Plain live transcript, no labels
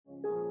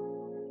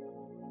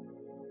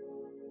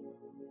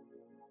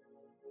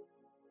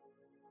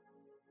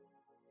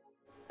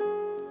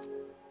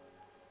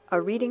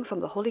A reading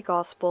from the Holy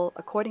Gospel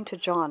according to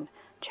John,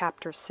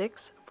 chapter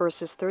 6,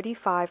 verses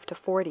 35 to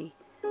 40.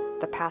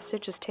 The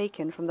passage is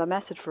taken from the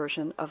Message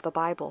version of the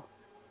Bible.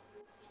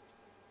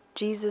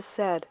 Jesus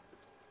said,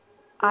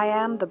 "I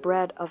am the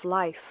bread of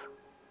life.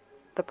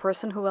 The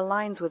person who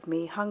aligns with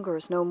me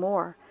hungers no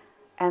more,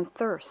 and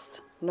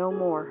thirsts no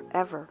more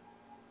ever.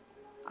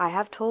 I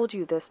have told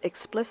you this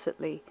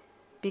explicitly,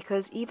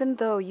 because even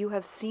though you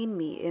have seen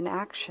me in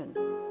action,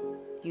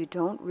 you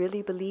don't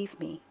really believe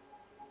me.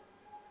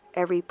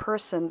 Every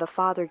person the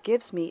Father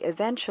gives me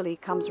eventually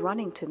comes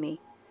running to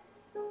me,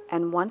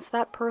 and once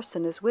that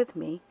person is with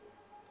me,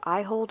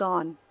 I hold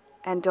on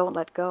and don't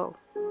let go.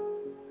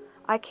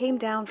 I came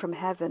down from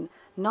heaven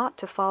not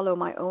to follow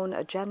my own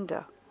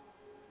agenda,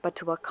 but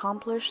to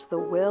accomplish the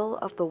will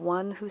of the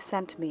one who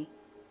sent me.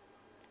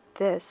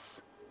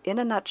 This, in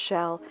a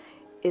nutshell,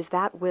 is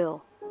that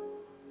will,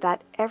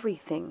 that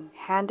everything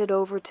handed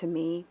over to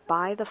me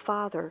by the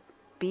Father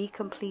be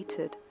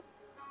completed,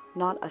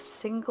 not a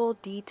single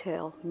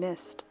detail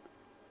missed.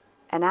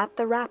 And at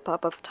the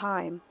wrap-up of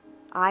time,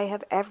 I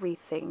have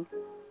everything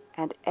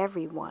and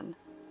everyone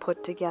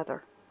put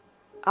together,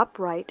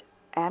 upright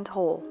and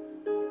whole.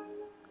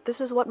 This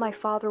is what my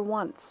Father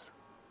wants,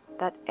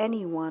 that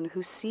anyone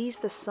who sees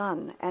the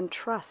Son and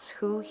trusts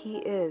who He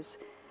is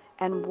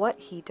and what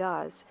He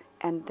does,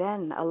 and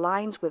then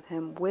aligns with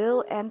Him,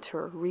 will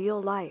enter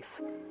real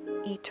life,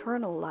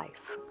 eternal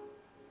life.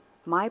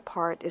 My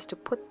part is to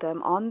put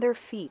them on their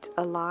feet,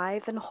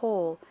 alive and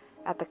whole,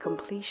 at the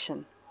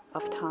completion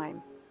of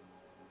time."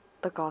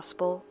 The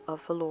Gospel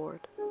of the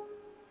Lord.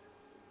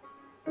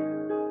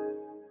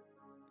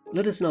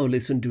 Let us now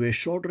listen to a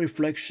short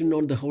reflection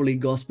on the Holy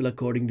Gospel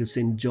according to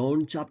St.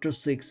 John chapter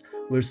 6,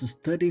 verses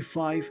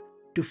 35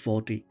 to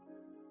 40.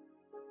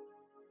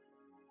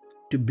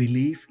 To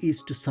believe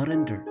is to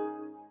surrender.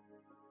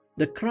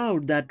 The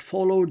crowd that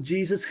followed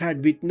Jesus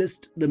had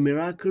witnessed the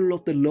miracle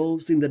of the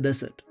loaves in the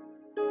desert.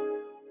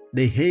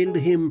 They hailed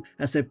him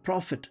as a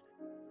prophet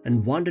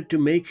and wanted to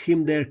make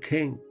him their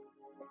king.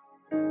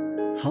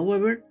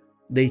 However,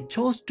 they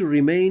chose to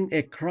remain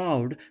a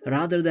crowd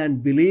rather than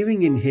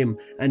believing in him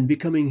and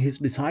becoming his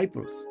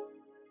disciples.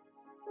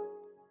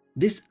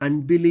 This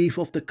unbelief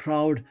of the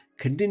crowd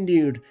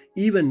continued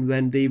even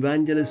when the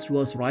evangelist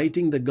was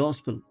writing the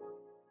gospel.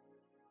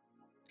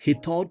 He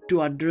thought to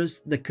address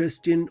the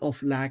question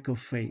of lack of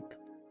faith.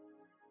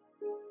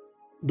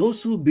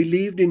 Those who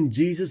believed in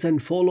Jesus and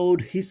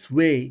followed his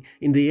way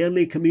in the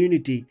early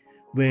community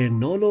were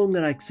no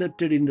longer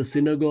accepted in the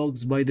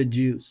synagogues by the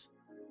Jews.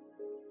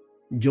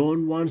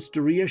 John wants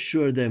to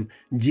reassure them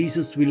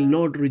Jesus will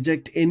not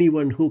reject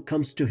anyone who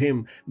comes to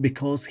him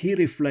because he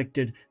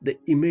reflected the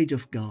image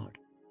of God.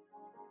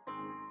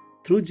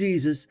 Through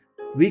Jesus,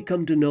 we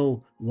come to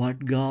know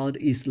what God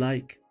is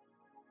like.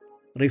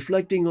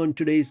 Reflecting on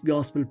today's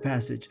gospel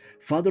passage,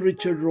 Father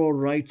Richard Rohr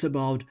writes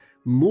about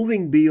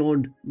moving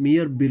beyond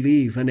mere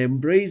belief and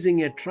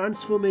embracing a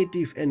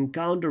transformative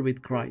encounter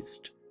with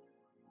Christ.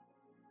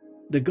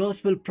 The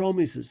gospel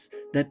promises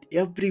that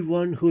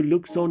everyone who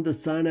looks on the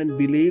Son and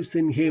believes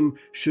in him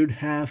should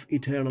have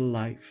eternal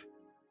life.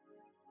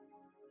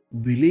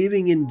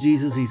 Believing in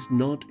Jesus is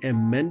not a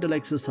mental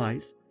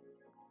exercise.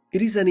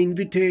 It is an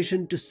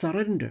invitation to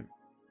surrender,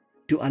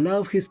 to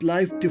allow his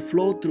life to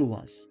flow through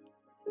us.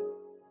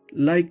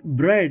 Like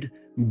bread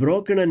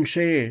broken and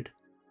shared,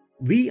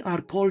 we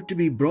are called to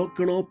be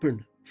broken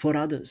open for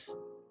others.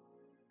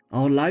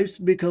 Our lives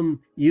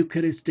become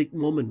Eucharistic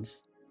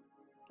moments,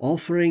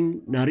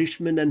 offering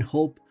nourishment and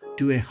hope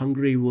to a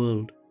hungry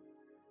world.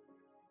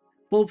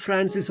 Pope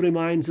Francis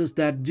reminds us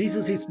that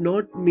Jesus is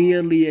not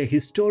merely a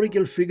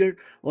historical figure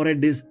or a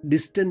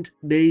distant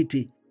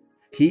deity.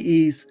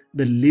 He is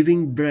the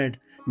living bread,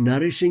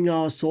 nourishing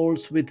our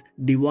souls with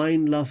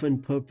divine love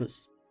and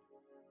purpose.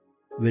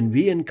 When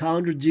we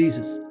encounter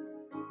Jesus,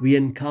 we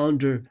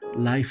encounter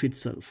life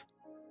itself.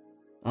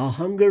 Our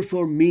hunger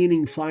for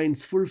meaning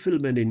finds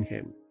fulfillment in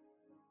him.